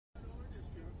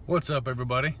What's up,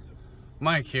 everybody?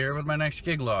 Mike here with my next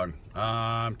gig log.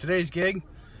 Today's gig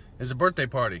is a birthday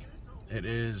party. It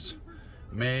is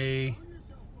April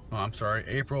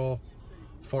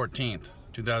 14th,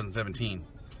 2017.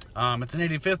 It's an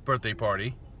 85th birthday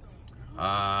party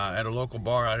at a local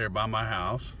bar out here by my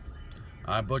house.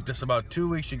 I booked this about 2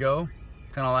 weeks ago,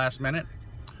 kind of last minute,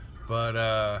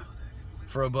 but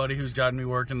for a buddy who's gotten me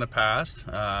work in the past,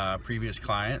 previous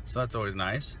client, so that's always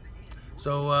nice.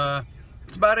 So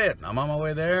that's about it. I'm on my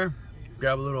way there,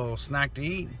 grab a little snack to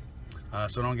eat,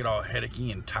 so I don't get all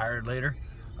headachy and tired later.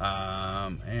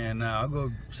 And I'll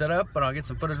go set up, but I'll get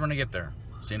some footage when I get there.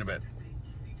 See you in a bit.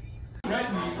 Alright,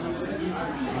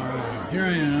 here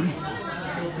I am,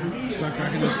 stuck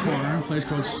back in this corner, a place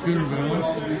called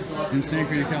Schoonerville in Santa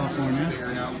Cruz, California.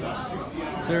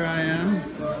 There I am.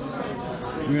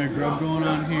 We got grub going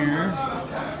on here.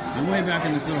 I'm way back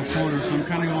in this little corner, so I'm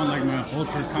kind of going like my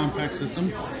ultra compact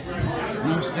system.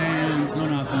 No stands, no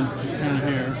nothing, just kind of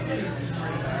here.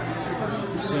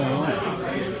 So,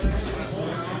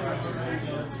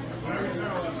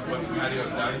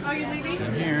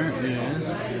 and here is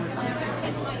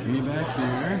me back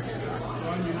there,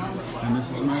 and this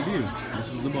is my view. This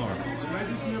is the bar.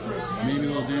 Maybe a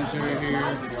little dance area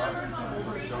here.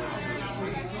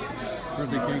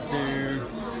 Birthday cake there.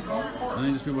 I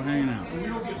think there's people hanging out.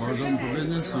 Bar's open for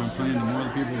business, so I'm planning to more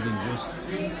people than just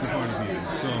the party people.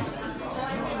 So,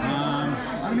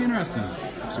 that'll be interesting.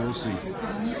 So we'll see.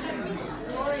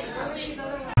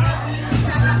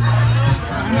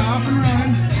 Kind of off and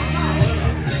running.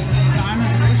 Time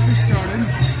has officially started.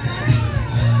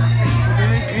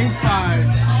 Okay, 8:05.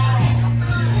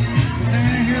 Just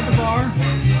hanging in here at the bar.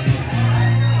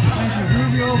 Playing some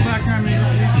groovy old background music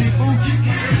for these people.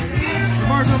 The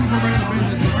bar's open for regular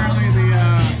business. Apparently the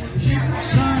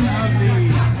son of the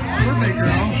birthday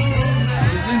girl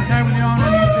is in town with the owner,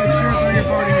 and he said, sure, throw your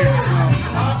party here. So,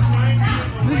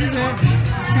 this is it.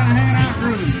 Just kind of hanging out,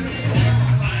 grooving.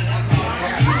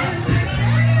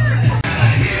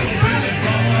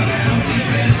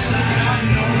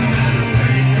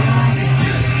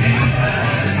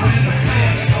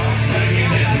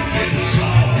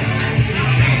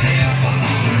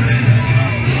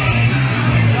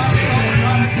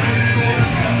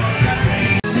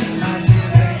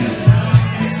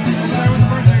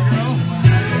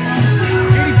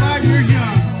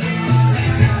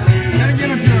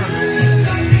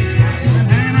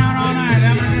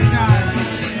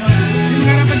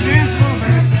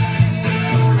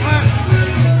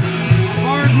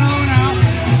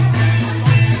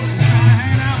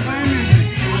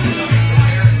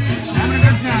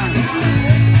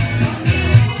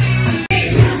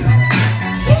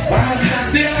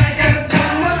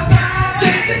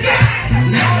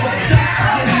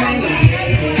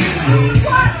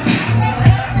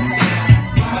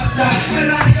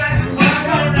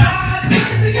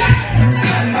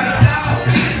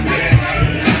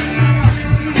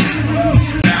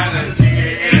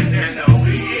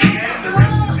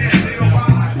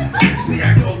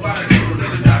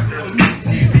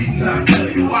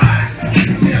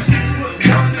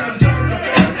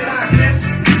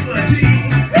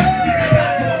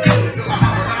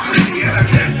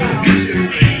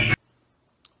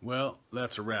 Well,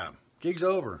 that's a wrap. Gig's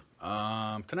over.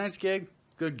 Tonight's gig,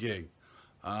 good gig.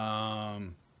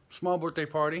 Small birthday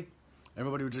party.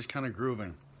 Everybody was just kind of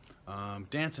grooving.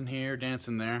 Dancing here,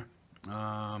 dancing there.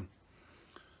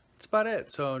 That's about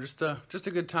it. So just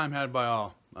a good time had by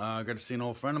all. Got to see an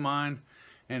old friend of mine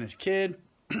and his kid,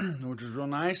 which was real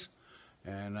nice.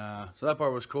 And so that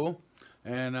part was cool.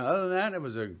 And other than that, it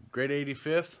was a great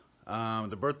 85th.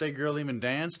 The birthday girl even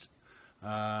danced.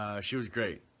 She was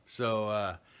great.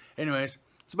 So anyways,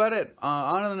 that's about it.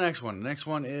 On to the next one. The next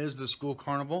one is the school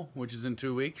carnival, which is in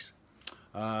 2 weeks.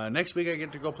 Next week I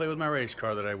get to go play with my race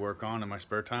car that I work on in my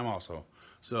spare time also.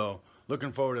 So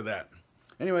looking forward to that.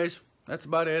 Anyways, that's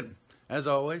about it. As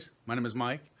always, my name is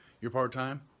Mike, your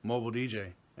part-time mobile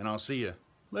DJ, and I'll see you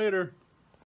later.